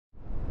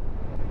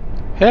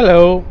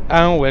Hello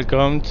and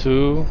welcome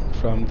to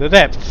From the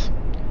Depths.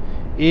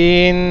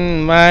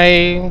 In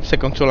my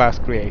second to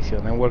last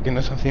creation, I'm working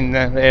on something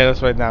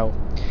else right now.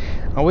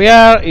 And we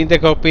are in the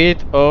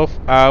cockpit of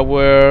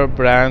our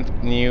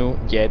brand new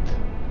jet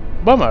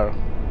bomber.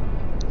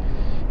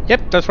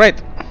 Yep, that's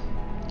right.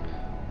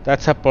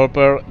 That's a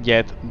proper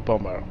jet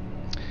bomber.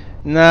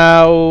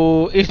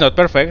 Now, it's not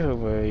perfect,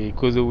 we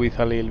could do with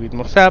a little bit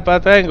more stuff,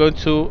 but I'm going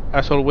to,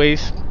 as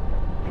always,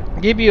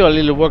 give you a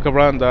little walk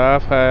around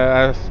of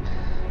as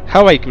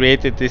how I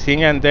created this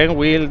thing, and then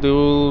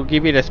we'll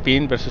give it a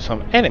spin versus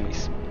some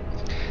enemies.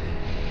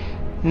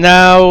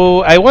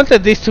 Now, I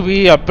wanted this to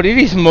be a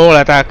pretty small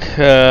attack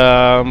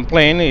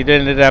plane. It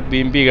ended up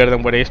being bigger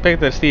than what I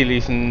expected. Still,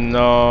 it's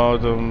not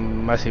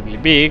massively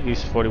big.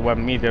 It's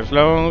 41 meters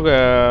long.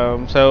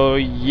 So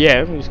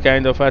yeah, it's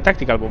kind of a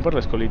tactical bomber.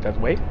 Let's call it that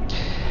way.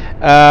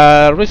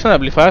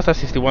 Reasonably fast at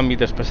 61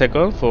 meters per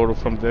second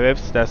from the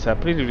depths. That's a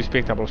pretty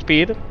respectable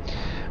speed.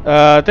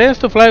 Tends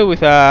to fly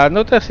with a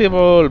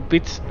noticeable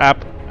pitch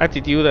up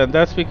attitude, and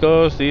that's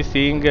because this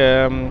thing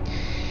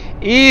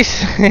is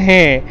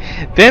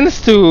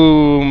tends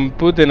to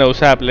put the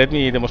nose up. Let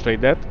me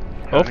demonstrate that.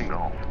 Off.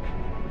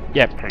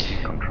 Yeah.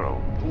 Taking control.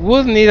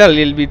 Would need a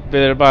little bit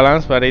better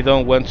balance, but I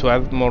don't want to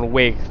add more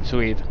weight to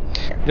it.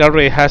 It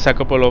already has a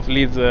couple of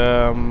lead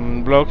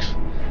blocks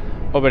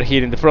over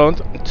here in the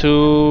front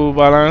to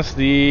balance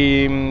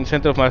the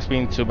center of mass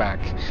being to back.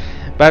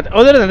 But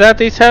other than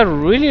that, it's a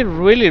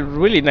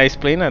really nice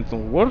plane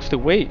and works the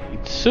way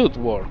it should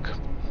work.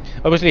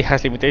 Obviously it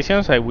has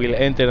limitations. I will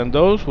enter on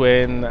those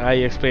when I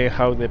explain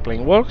how the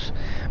plane works.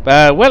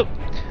 But well,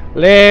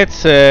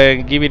 let's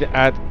give it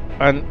an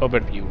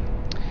overview.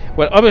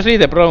 Well, obviously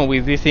the problem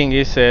with this thing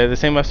is the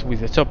same as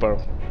with the chopper.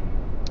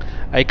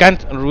 I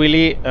can't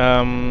really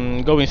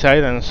go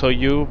inside and show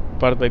you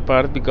part by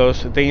part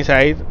because the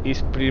inside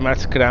is pretty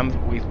much crammed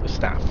with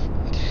stuff.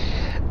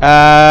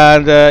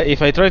 And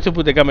if I try to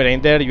put the camera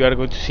in there, you are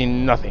going to see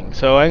nothing.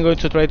 So I'm going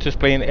to try to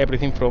explain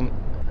everything from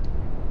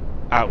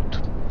out.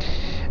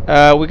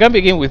 We can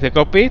begin with the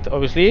cockpit.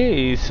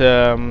 Obviously, it's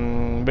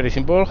very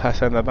simple.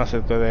 Has an advanced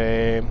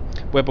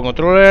weapon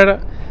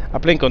controller, a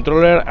plane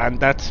controller, and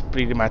that's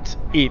pretty much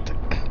it.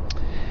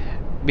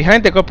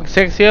 Behind the cockpit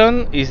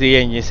section is the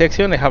engine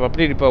section. I have a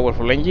pretty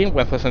powerful engine,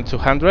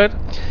 1200.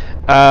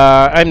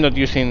 I'm not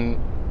using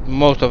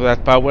most of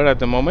that power at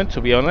the moment, to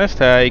be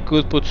honest. I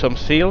could put some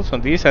seals on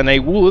this, and I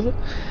would,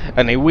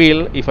 and I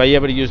will, if I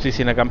ever use this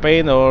in a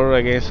campaign or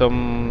against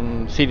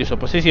some serious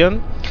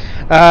opposition.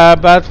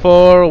 But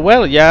for,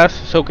 well,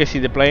 just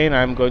showcasing the plane,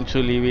 I'm going to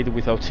leave it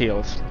without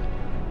seals.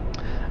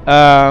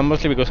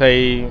 Mostly because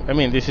I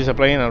mean, this is a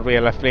plane and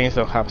real life planes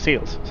don't have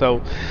seals. So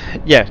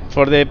yeah,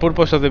 for the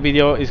purpose of the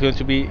video, it's going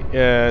to be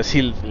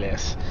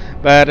sealless.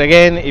 But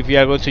again, if you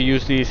are going to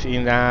use this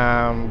in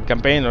a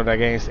campaign or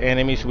against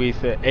enemies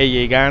with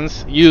AA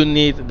guns, you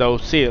need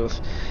those seals,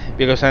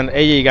 because an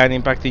AA gun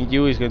impacting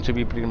you is going to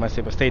be pretty much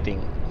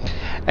devastating.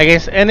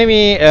 Against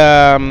enemy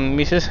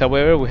missiles,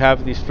 however, we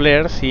have these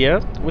flares here,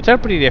 which are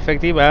pretty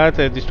effective at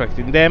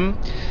distracting them.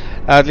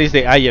 At least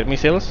the higher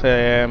missiles.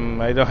 I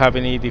don't have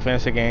any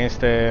defense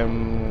against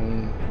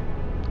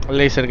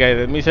laser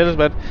guided missiles,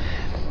 but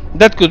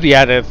that could be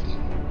added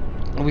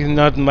with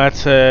not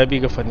much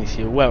big of an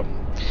issue. Well,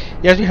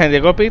 just behind the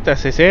cockpit,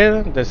 as I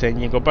said, there's the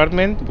engine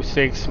compartment, which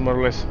takes more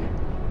or less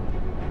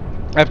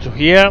up to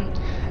here.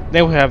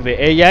 Then we have the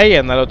AI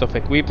and a lot of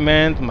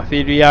equipment,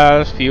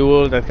 materials,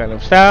 fuel, that kind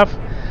of stuff.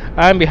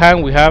 And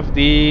behind we have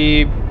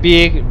the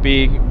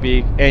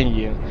big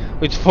engine,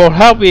 which for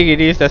how big it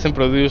is doesn't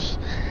produce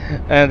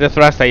the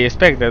thrust I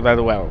expected,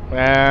 but well,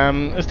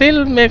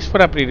 still makes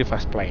for a pretty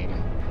fast plane.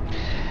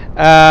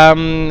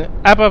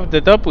 Up at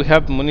the top we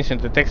have munition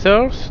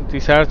detectors.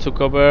 These are to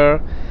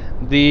cover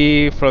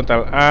the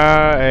frontal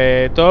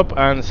top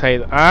and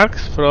side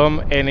arcs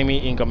from enemy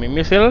incoming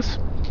missiles.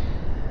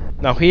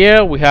 Now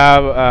here we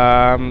have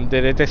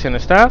the detection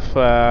stuff,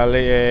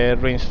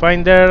 range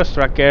finders,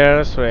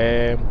 trackers,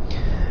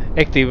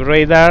 active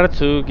radar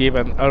to give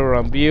an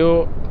all-around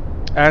view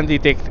and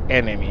detect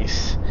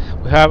enemies.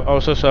 We have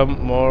also some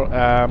more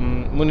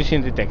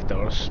munition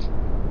detectors.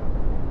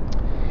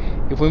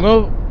 If we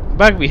move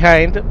back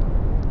behind,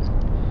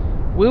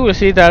 we will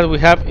see that we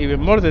have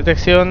even more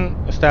detection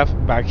stuff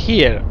back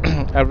here.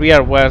 A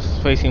rear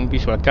west-facing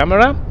visual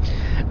camera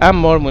and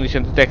more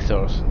munition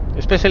detectors.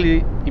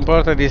 Especially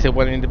important is the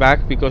one in the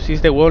back, because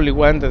it's the only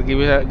one that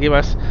give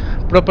us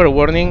proper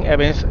warning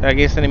against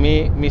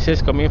enemy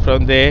missiles coming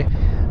from the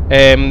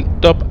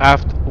top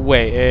aft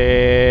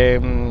way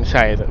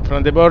side.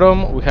 From the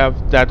bottom we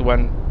have that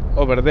one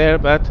over there,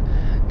 but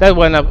that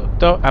one up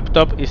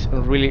top is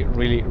really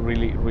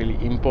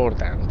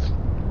important.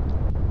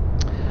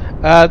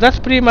 That's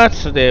pretty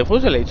much the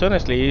fuselage.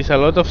 Honestly, it's a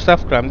lot of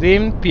stuff crammed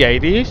in.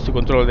 PIDs to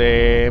control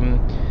the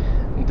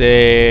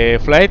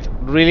flight.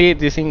 Really,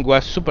 this thing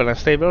was super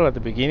unstable at the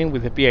beginning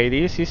with the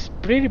PIDs. It's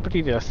pretty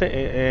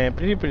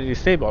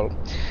stable.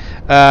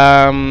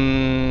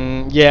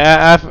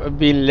 Yeah, I've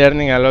been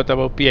learning a lot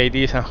about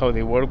PIDs and how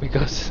they work,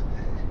 because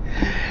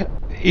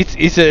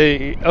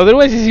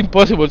otherwise it's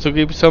impossible to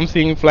keep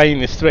something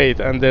flying straight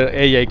under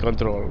AI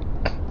control.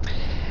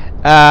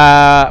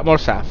 More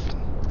stuff.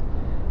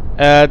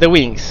 The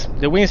wings.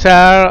 The wings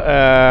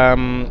are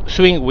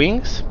swing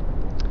wings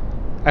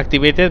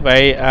activated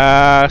by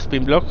a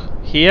spin block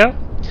here,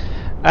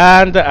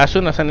 and as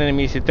soon as an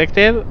enemy is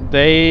detected,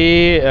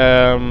 they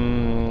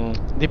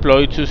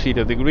deploy to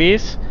 0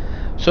 degrees,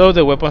 so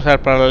the weapons are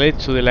parallel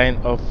to the line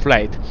of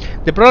flight.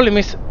 The problem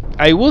is,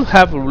 I would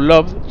have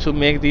loved to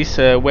make these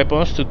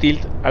weapons to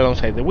tilt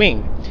alongside the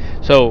wing.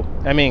 So,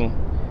 I mean,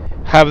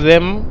 have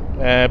them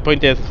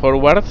pointed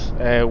forwards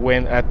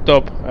when at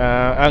top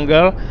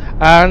angle,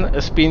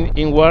 and spin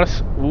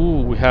inwards.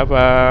 Ooh, we have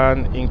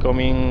an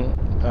incoming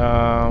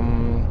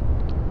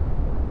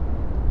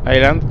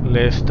island.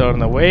 Let's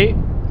turn away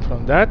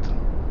from that.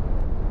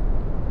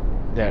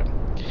 There.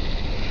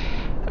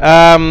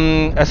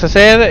 As I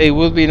said, it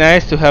would be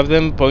nice to have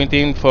them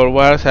pointing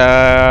forwards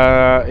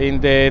in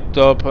the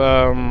top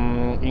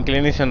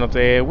inclination of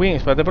the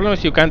wings, but the problem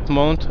is you can't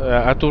mount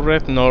a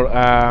turret nor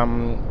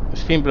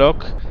spin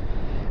block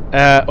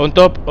on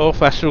top of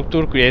a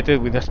structure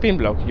created with a spin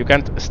block. You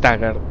can't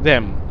stagger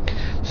them.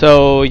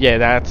 So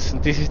yeah,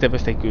 this is the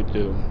best I could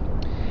do.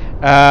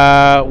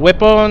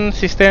 Weapon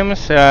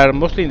systems are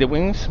mostly in the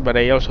wings, but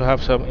I also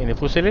have some in the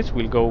fuselage.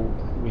 We'll go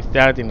with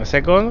that in a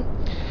second.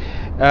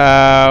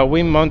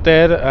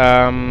 Wing-mounted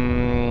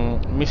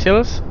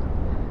missiles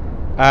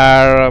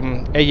are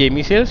AA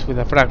missiles with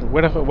a frag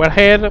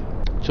warhead,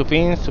 2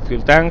 fins, 2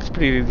 fuel tanks,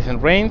 pretty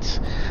decent range,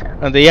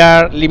 and they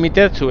are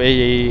limited to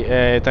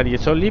AA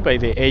targets only by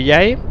the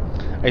AI.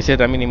 I set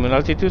a minimum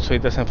altitude so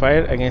it doesn't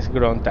fire against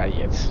ground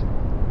targets.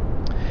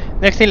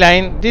 Next in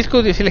line, this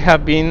could easily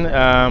have been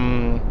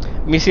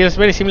missiles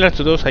very similar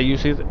to those I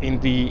used in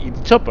the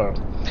chopper.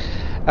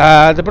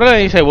 The problem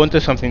is I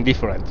wanted something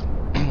different.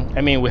 I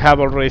mean, we have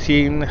already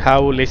seen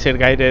how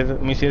laser-guided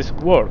missiles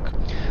work.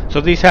 So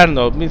these are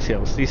not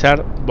missiles, these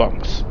are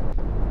bombs.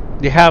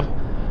 They have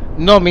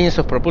no means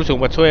of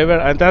propulsion whatsoever,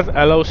 and that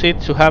allows it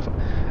to have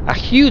a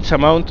huge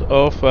amount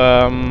of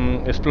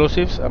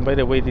explosives. And by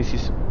the way, this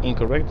is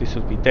incorrect, this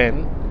should be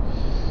 10,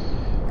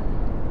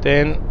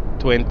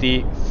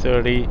 20,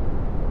 30,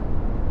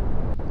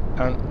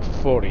 and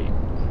 40.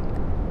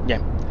 Yeah,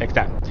 like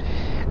that.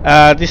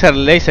 These are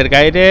laser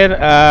guided,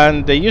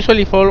 and they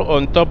usually fall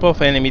on top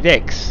of enemy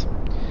decks,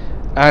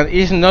 and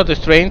it's not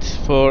strange,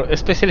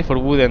 especially for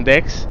wooden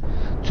decks,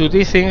 to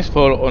these things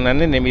fall on an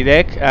enemy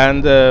deck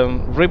and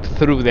rip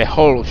through the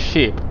whole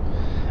ship.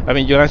 I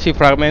mean, you can see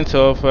fragments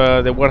of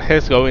the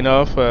warheads going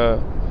off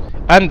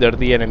under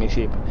the enemy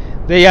ship.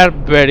 They are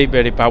very,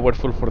 very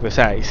powerful for the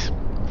size.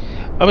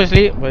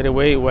 Obviously, by the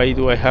way, why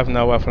do I have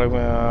now a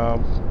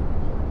fragment?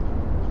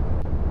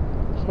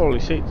 Holy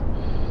shit.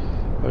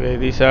 Okay,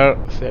 these are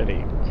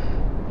 30.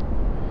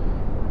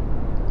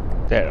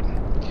 There.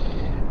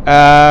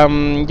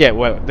 Yeah,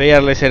 well, they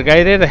are laser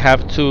guided. I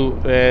have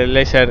 2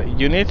 laser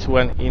units,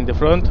 one in the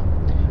front,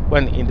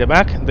 one in the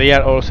back. They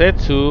are all set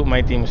to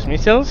my team's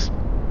missiles.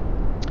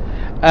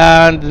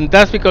 And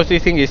that's because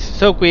this thing is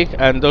so quick,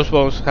 and those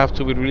bombs have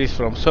to be released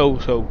from so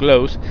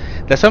close,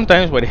 that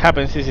sometimes what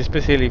happens is,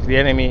 especially if the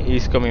enemy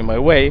is coming my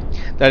way,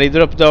 that it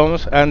drops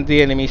bombs and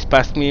the enemy is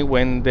past me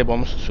when the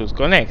bombs should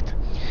connect.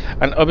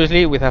 And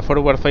obviously with a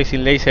forward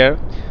facing laser,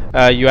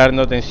 you are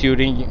not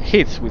ensuring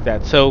hits with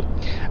that. So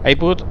I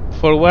put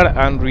forward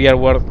and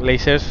rearward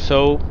lasers,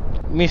 so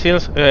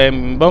missiles,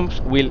 bombs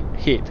will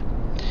hit.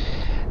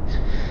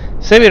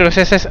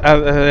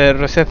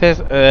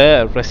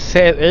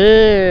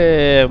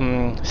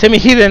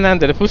 Semi-hidden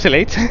under the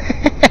fuselage.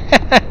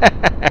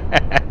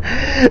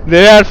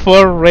 There are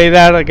 4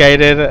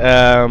 radar-guided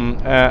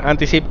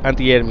anti-ship,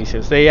 anti-air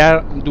missiles. They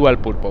are dual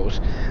purpose.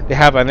 They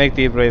have an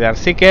active radar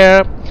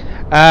seeker,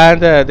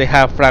 and they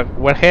have frag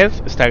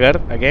warheads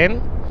staggered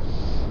again.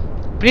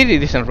 Pretty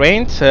decent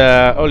range,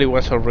 only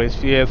one short range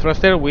fuel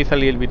thruster with a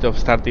little bit of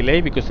start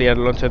delay because they are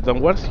launched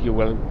downwards. You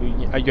are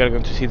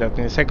going to see that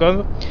in a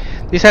second.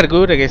 These are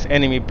good against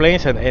enemy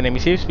planes and enemy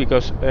ships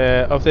because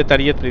of the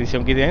target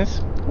precision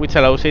guidance, which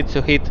allows it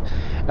to hit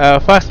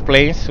fast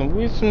planes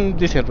with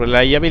decent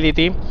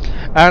reliability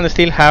and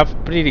still have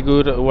pretty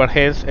good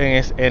warheads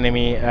against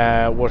enemy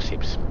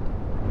warships.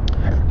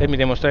 Let me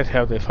demonstrate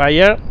how they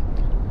fire.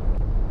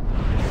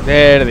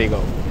 There they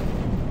go.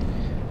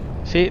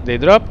 See, they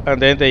drop and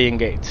then they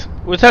engage,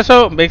 which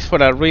also makes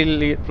for a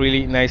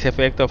really nice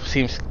effect of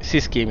sea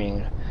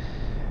skimming.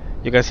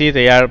 You can see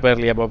they are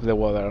barely above the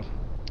water.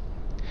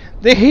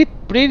 They hit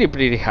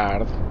pretty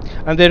hard,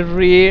 and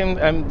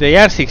they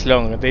are 6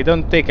 long. They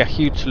don't take a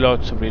huge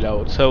lot to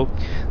reload, so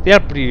they are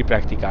pretty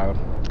practical.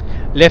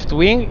 Left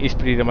wing is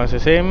pretty much the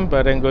same,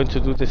 but I'm going to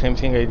do the same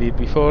thing I did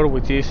before,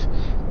 which is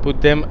put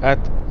them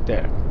at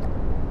there.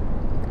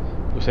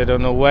 Because I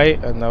don't know why,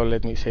 and now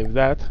let me save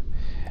that.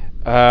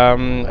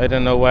 I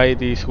don't know why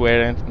these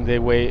weren't the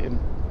way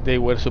they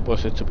were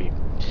supposed to be.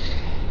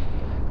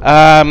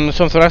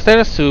 Some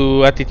thrusters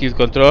to attitude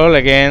control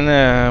again.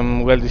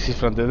 Well, this is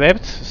from the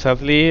depths.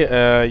 Sadly,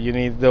 you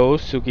need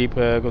those to keep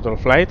control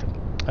flight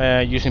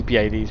using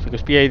PIDs,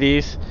 because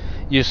PIDs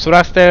use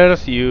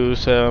thrusters,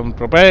 use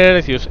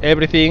propellers, use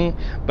everything,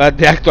 but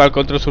the actual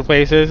control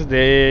surfaces,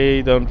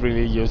 they don't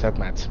really use that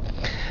much.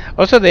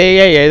 Also, the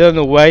AI, I don't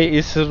know why,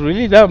 is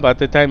really dumb at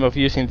the time of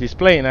using this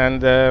plane,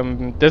 and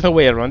there's no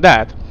way around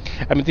that.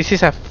 I mean, this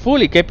is a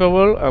fully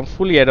capable and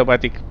fully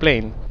aerobatic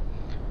plane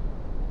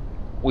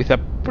with a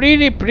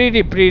pretty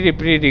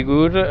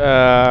good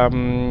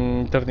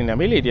turning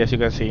ability, as you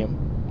can see.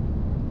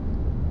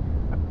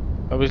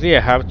 Obviously, I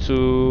have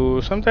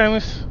to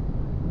sometimes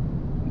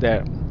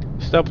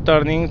stop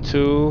turning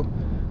to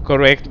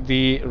correct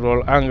the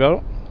roll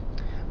angle,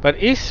 but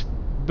it's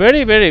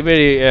very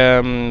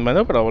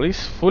maneuverable.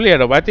 It's fully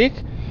aerobatic.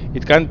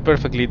 It can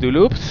perfectly do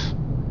loops,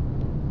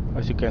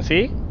 as you can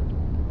see.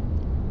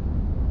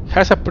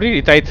 Has a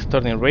pretty tight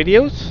turning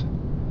radius,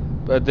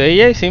 but the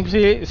AI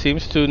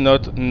seems to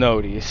not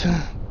notice.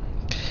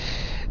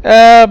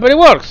 But it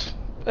works,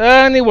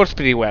 and it works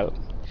pretty well.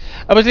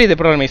 Obviously, the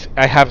problem is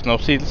I have no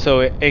shield, so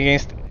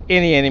against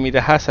any enemy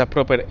that has a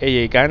proper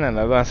AA cannon,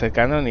 an advanced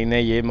cannon in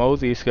AA mode,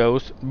 this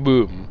goes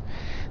boom.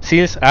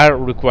 Seals are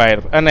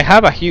required, and I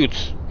have a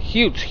huge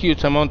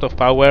amount of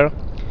power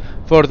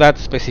for that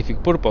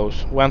specific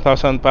purpose.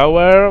 1000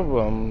 power,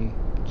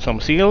 some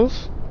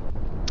seals.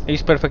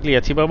 It's perfectly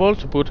achievable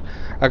to put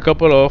a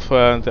couple of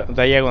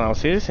diagonal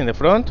seals in the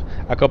front,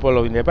 a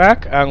couple in the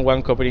back, and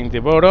one covering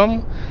the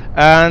bottom,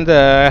 and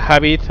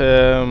have it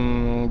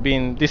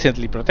being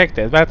decently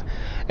protected. But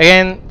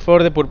again,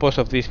 for the purpose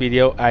of this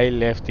video, I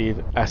left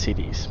it as it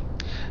is.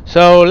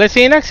 So let's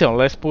see in action.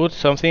 Let's put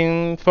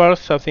something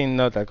first, something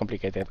not that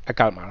complicated. A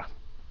Kalmar.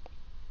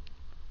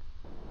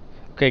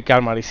 Okay,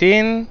 Kalmar is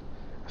in.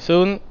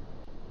 Soon.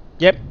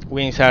 Yep,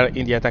 wings are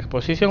in the attack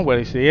position. Where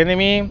is the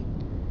enemy?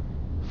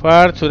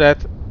 Far to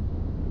that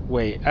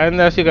way. And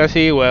as you can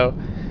see, well,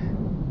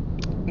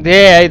 the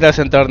AI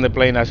doesn't turn the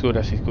plane as good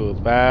as it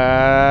could.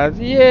 But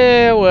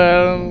yeah,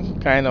 well,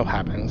 kind of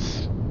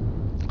happens.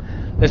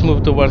 Let's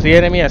move towards the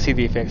enemy and see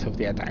the effects of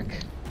the attack.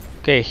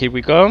 Okay, here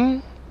we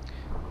come.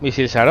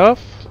 Missiles are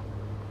off.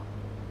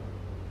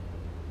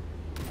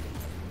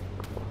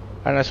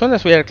 And as soon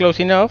as we are close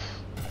enough,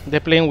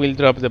 the plane will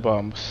drop the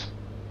bombs.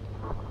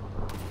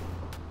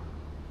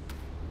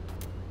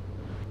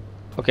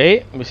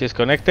 Okay, missiles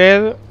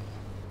connected.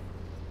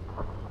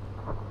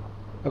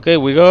 Okay,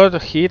 we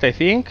got hit, I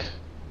think.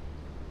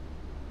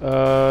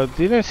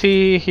 Didn't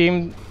see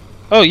him.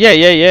 Oh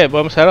yeah.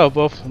 Bombs are off.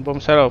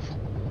 Bombs are off.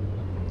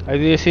 I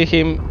didn't see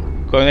him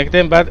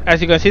connected, but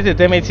as you can see, the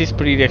damage is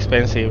pretty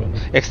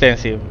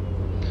extensive.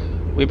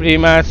 We pretty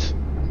much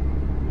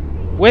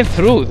went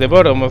through the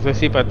bottom of the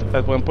ship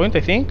at one point,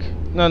 I think.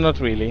 No, not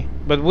really,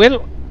 but we're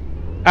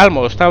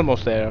almost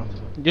there.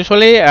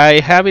 Usually,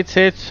 I have it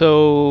set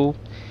so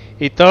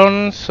it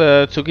turns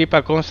to keep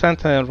a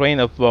constant rain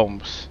of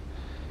bombs.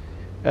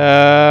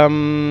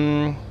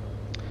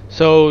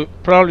 So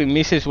probably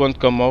missiles won't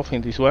come off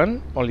in this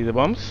one, only the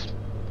bombs.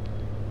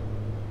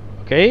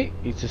 Okay,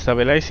 it's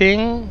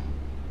stabilizing.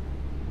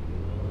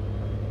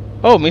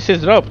 Oh,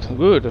 missiles dropped,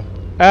 good.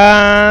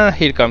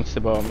 Here comes the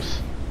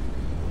bombs.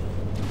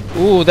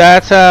 Ooh,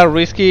 that's a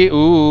risky.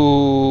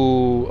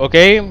 Ooh,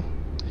 okay.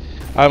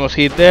 Almost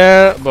hit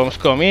there. Bombs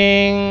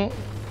coming.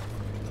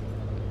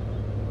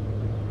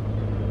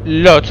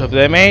 Lots of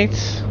damage.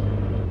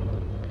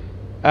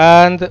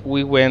 And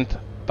we went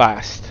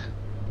past.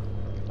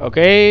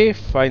 Okay,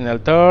 final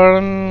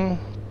turn.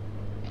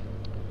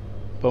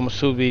 Bombs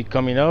should be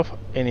coming off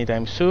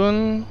anytime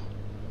soon.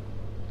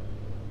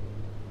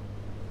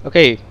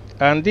 Okay,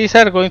 and these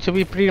are going to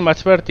be pretty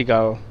much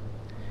vertical.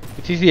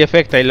 Which is the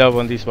effect I love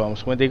on these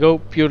bombs, when they go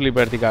purely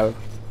vertical.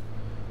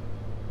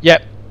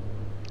 Yep.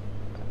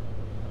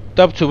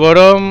 Top to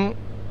bottom,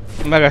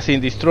 magazine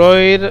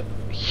destroyed.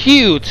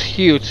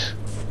 Huge.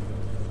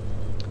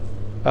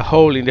 A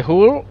hole in the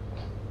hull.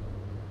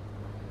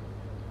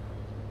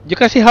 You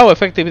can see how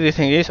effective this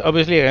thing is,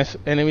 obviously against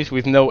enemies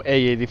with no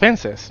AA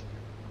defenses.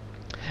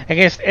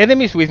 Against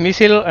enemies with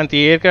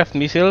anti-aircraft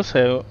missiles,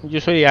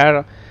 usually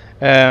are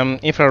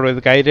infrared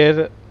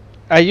guided,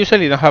 I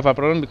usually don't have a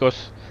problem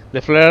because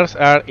the flares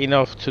are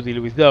enough to deal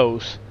with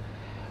those.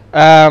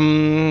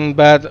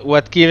 But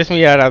what kills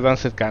me are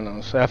advanced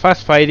cannons. A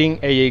fast firing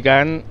AA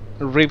gun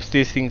rips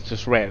these things to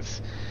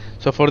shreds.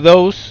 So for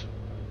those,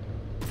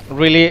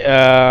 really,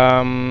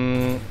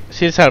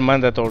 shields are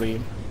mandatory.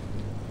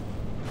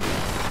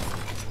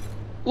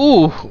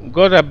 Ooh,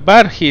 got a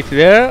bad hit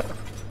there.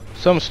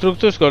 Some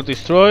structures got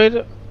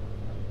destroyed,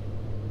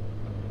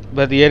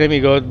 but the enemy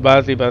got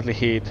badly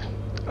hit.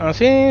 And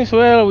since,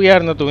 well, we are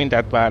not doing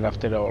that bad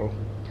after all.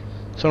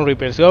 Some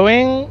repairs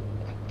going.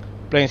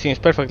 Plane seems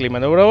perfectly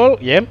maneuverable,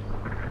 yep.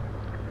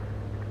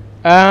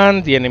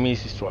 And the enemy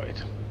is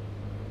destroyed.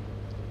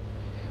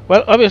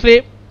 Well,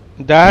 obviously,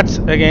 that's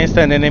against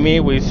an enemy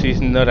which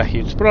is not a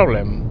huge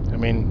problem. I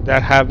mean,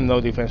 that have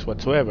no defense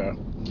whatsoever.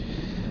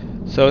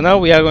 So now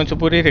we are going to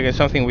put it against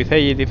something with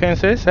AA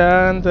defenses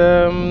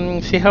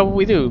and see how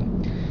we do.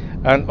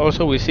 And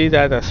also we see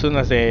that as soon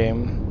as the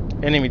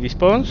enemy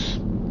despawns,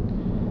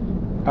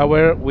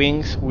 our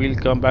wings will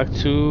come back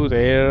to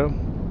their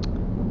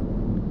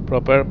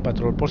proper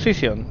patrol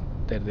position.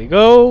 There they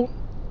go.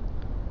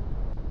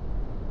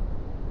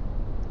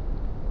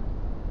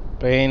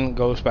 Plane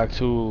goes back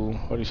to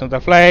horizontal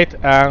flight,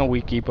 and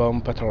we keep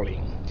on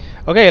patrolling.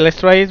 Okay,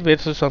 let's try it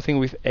versus something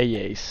with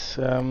AAs.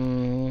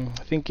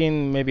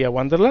 Thinking maybe a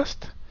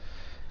Wanderlust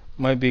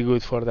might be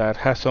good for that.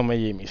 Has some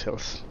AA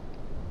missiles.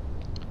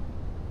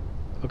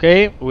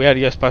 Okay, we are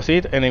just past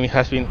it. Enemy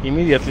has been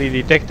immediately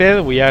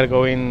detected. We are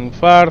going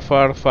far,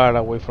 far, far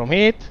away from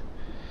it.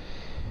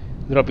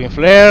 Dropping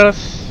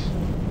flares.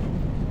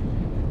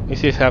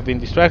 Missiles have been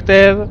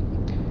distracted.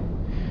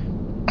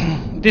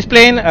 This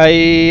plane,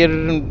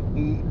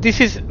 this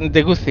is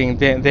the good thing.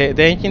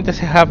 The engine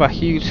doesn't have a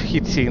huge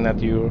heat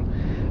signature.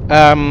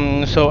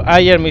 So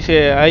IR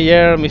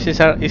missiles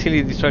are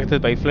easily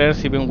distracted by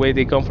flares even when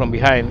they come from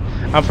behind.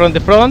 And from the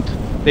front,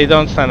 they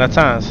don't stand a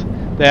chance.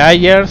 The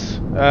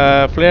IR's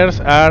flares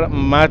are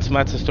much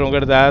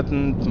stronger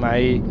than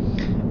my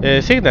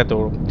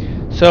signature.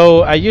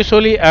 So I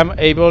usually am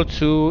able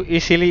to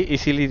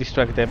easily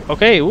distract them.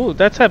 Okay, ooh,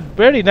 that's a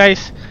very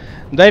nice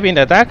diving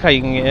attack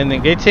and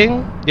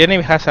engaging. The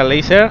enemy has a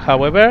laser,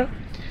 however,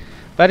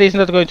 but it's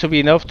not going to be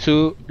enough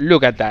to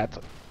look at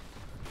that.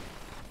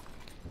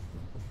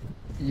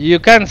 You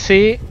can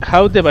see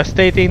how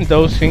devastating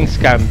those things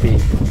can be.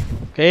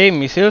 Okay,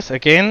 missiles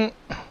again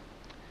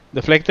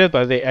deflected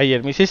by the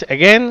IR missiles.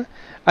 Again,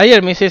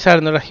 IR missiles are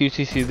not a huge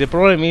issue. The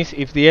problem is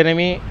if the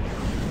enemy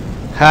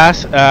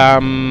has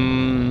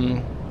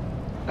an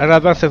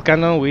advanced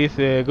cannon with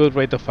a good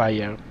rate of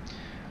fire.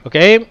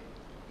 Okay,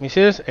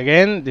 missiles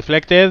again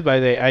deflected by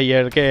the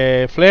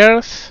IR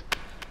flares.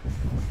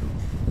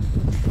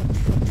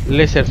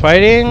 Laser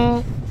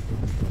firing,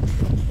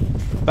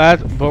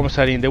 but bombs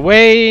are in the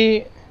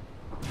way.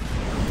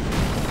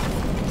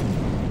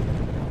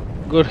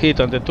 Good hit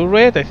on the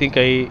turret. I think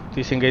I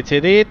disengaged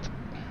it.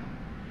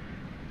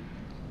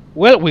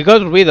 Well, we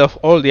got rid of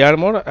all the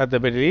armor at the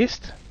very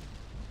least.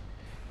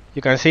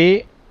 You can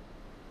see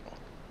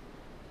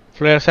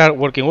flares are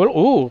working well.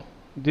 Ooh,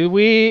 did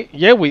we?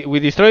 Yeah, we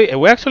destroyed.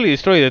 We actually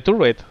destroyed the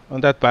turret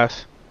on that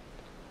pass.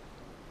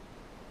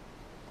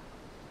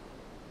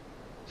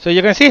 So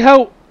you can see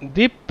how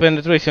deep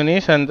penetration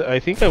is, and I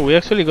think we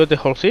actually got the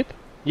whole ship.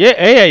 Yeah,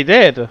 hey, I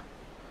did.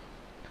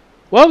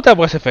 Wow, that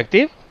was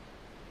effective.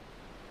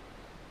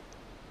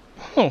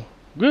 Oh,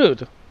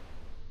 good.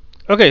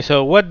 Okay,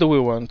 so what do we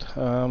want?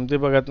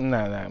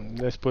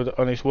 Let's put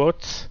on his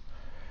watch.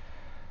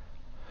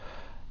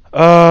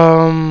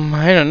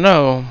 I don't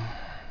know.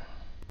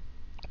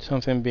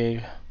 Something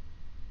big.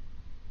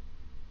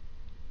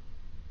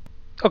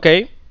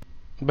 Okay,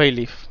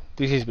 Bailiff.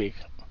 This is big.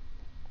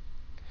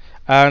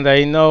 And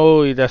I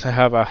know it doesn't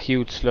have a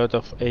huge slot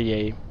of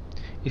AA.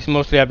 It's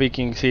mostly a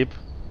Viking ship.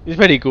 It's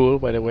very cool,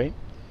 by the way.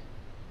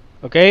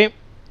 Okay.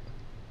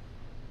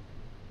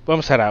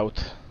 Bombs are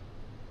out.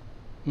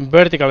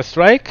 Vertical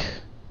strike.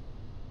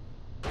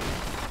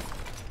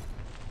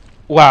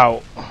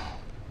 Wow.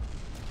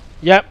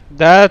 Yeah,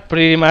 that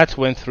pretty much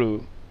went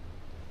through.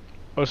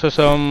 Also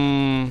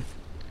some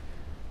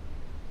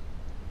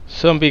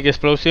big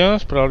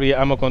explosions, probably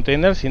ammo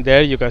containers in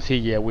there. You can see,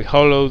 yeah, we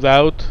hollowed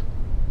out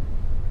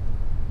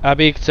a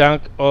big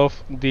chunk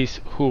of this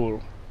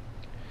hull.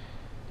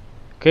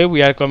 Okay,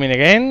 we are coming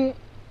again.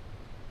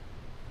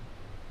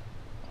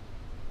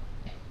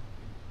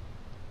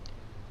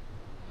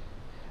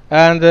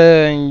 And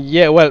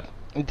yeah, well,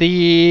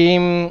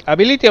 the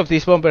ability of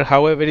this bomber,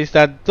 however, is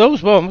that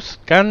those bombs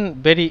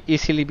can very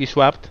easily be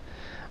swapped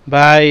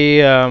by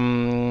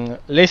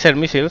laser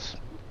missiles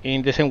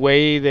in the same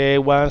way the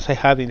ones I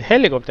had in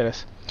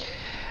helicopters.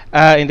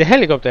 In the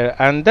helicopter,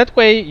 and that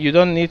way you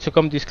don't need to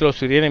come this close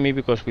to the enemy,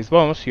 because with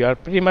bombs you are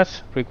pretty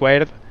much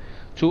required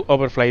to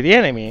overfly the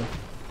enemy.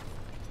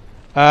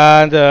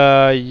 And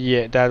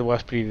yeah, that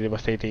was pretty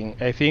devastating.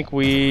 I think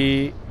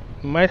we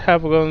might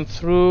have gone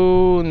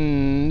through,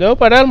 no,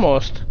 but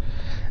almost.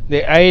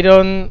 The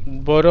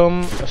iron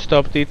bottom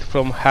stopped it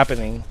from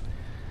happening.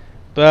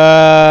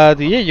 But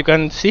yeah, you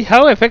can see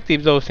how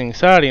effective those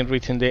things are in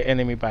reaching the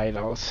enemy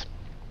vitals.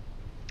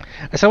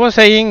 As I was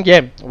saying,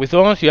 yeah, with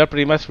bombs you are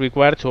pretty much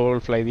required to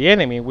overfly the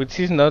enemy, which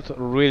is not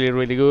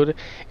really good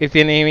if the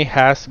enemy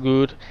has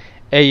good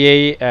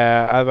AA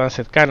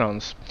advanced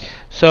cannons.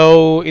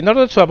 So in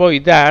order to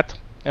avoid that,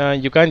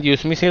 you can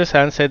use missiles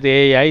and set the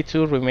AI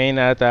to remain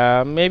at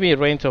maybe a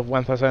range of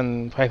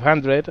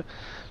 1500,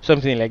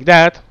 something like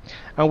that.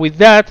 And with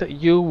that,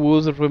 you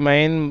would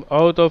remain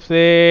out of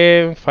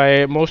the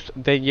most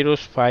dangerous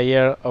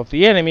fire of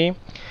the enemy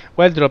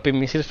while dropping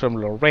missiles from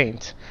low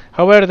range.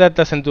 However, that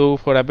doesn't do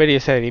for a very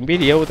exciting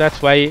video. That's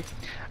why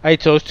I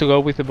chose to go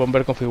with the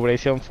bomber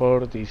configuration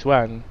for this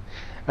one.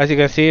 As you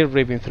can see,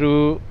 ripping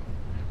through,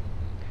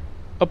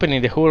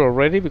 opening the hull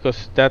already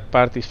because that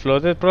part is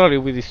flooded. Probably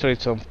we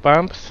destroyed some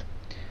pumps.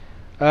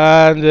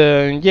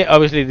 And yeah,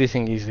 obviously this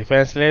thing is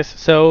defenseless.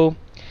 So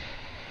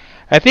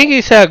I think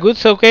it's a good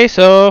showcase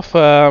of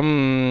how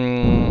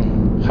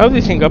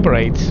this thing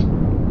operates.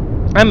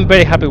 I'm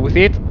very happy with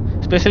it,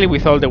 especially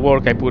with all the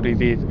work I put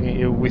with it,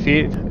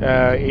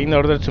 in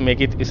order to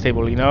make it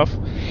stable enough,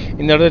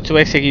 in order to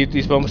execute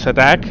this bomb's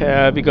attack.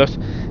 Because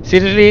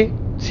seriously,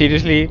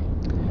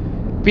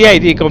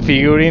 PID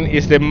configuring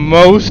is the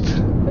most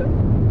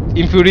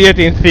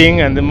infuriating thing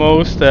and the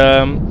most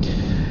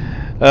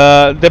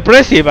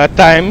depressive at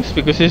times,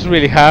 because it's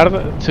really hard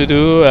to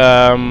do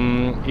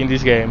in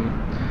this game.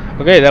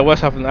 Okay, that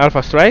was an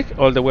alpha strike,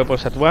 all the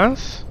weapons at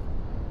once.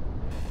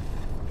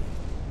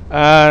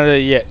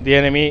 Yeah, the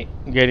enemy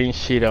getting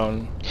shit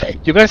on.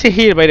 You can see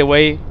here, by the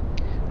way,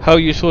 how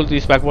useful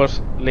these backwards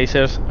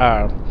lasers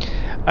are.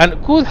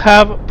 And could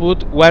have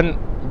put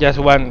just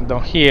one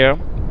down here,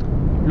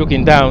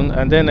 looking down,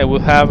 and then I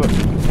would have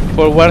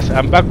forwards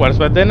and backwards,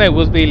 but then I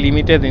would be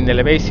limited in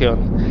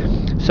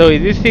elevation. So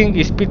if this thing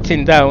is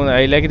pitching down,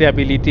 I like the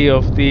ability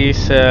of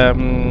this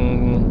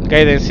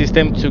guidance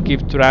system to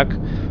keep track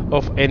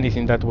of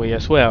anything that way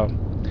as well.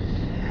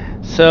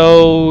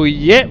 So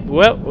yeah,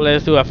 well,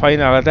 let's do a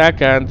final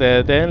attack, and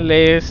then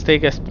let's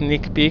take a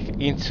sneak peek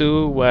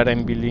into what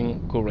I'm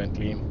building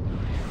currently.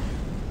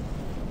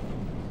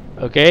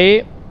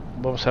 Okay,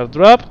 bombs are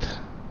dropped,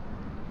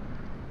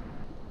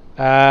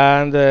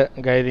 and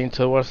guiding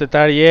towards the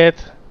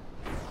target.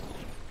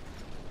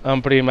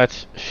 I'm pretty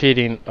much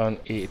shitting on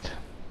it.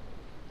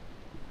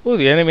 Oh,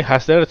 the enemy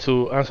has there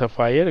to answer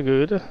fire.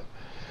 Good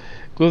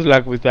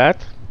luck with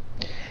that.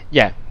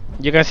 Yeah,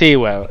 you can see,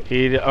 well,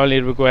 it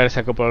only requires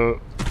a couple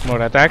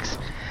more attacks.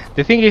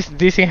 The thing is,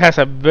 this thing has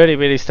a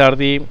very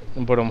sturdy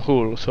bottom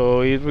hull,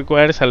 so it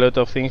requires a lot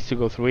of things to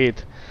go through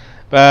it.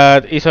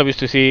 But it's obvious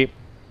to see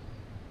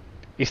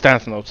it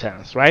stands no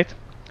chance, right?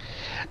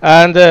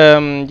 And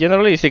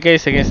generally it's the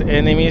case against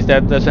enemies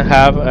that doesn't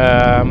have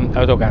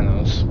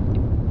autocannons.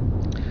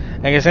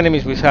 Against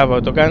enemies which have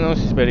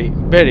autocannons, it's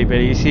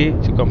very easy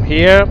to come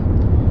here,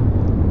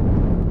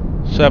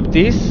 swap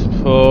this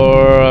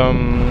for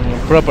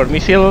proper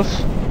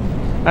missiles,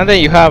 and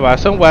then you have a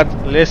somewhat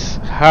less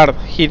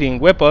hard-hitting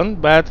weapon,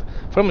 but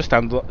from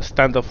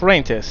standoff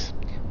ranges,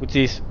 which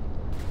is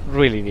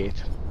really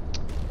neat.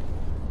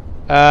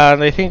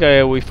 And I think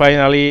we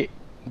finally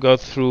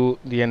got through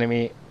the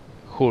enemy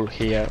hull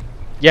here.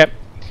 Yep,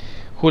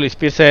 hull is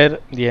pierced,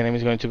 the enemy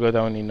is going to go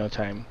down in no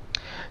time.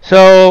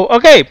 So,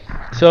 okay,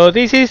 so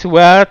this is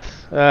what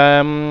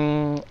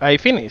I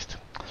finished.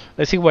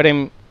 Let's see what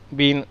I've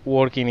been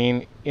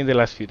working in the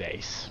last few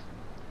days.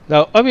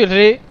 Now,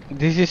 obviously,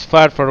 this is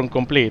far from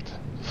complete.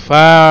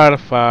 Far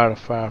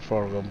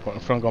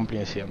from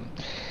completion.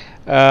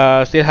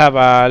 Still have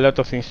a lot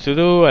of things to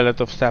do, a lot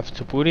of stuff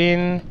to put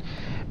in,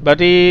 but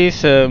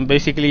it's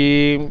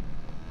basically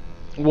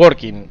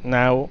working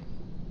now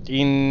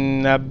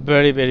in a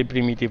very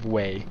primitive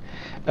way.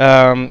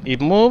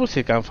 It moves,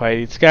 it can fire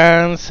its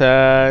guns,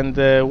 and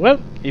well,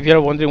 if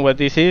you're wondering what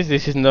this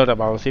is not a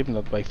battleship,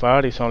 not by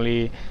far. It's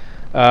only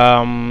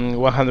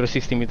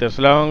 160 meters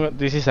long.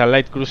 This is a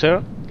light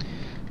cruiser,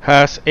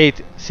 has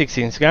 8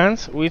 6-inch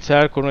guns, which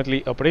are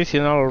currently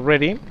operational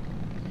already.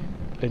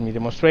 Let me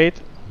demonstrate.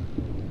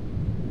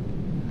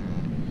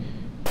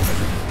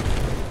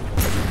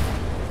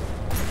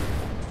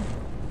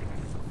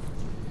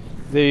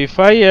 They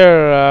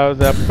fire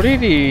at a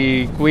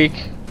pretty quick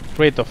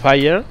rate of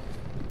fire,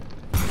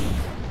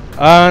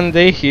 and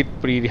they hit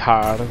pretty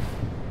hard.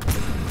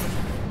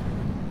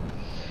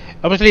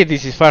 Obviously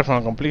this is far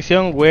from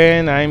completion.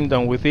 When I'm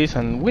done with this,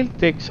 and will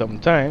take some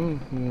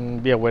time,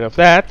 be aware of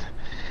that,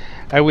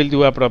 I will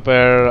do a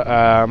proper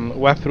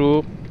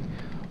walkthrough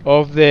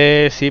of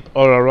the ship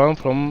all around,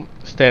 from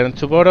stern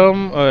to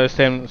bottom,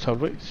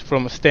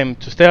 from stem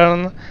to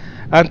stern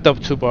and top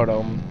to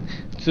bottom,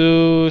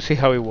 to see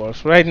how it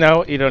works. Right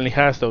now it only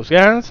has those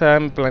guns.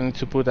 I'm planning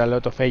to put a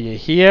lot of AA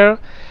here,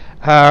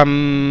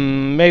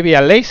 maybe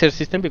a laser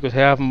system because I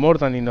have more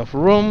than enough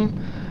room,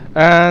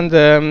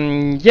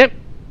 and yep,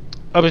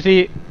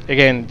 obviously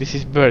again this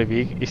is very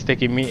big. It's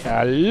taking me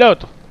a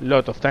lot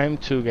of time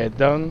to get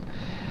done,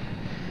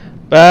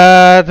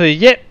 but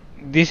yeah,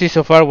 this is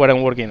so far what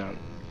I'm working on.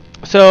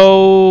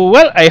 So,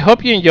 well, I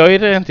hope you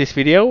enjoyed this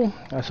video.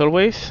 As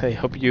always, I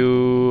hope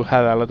you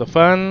had a lot of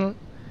fun.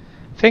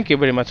 Thank you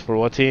very much for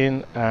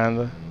watching,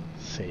 and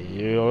see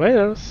you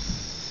later.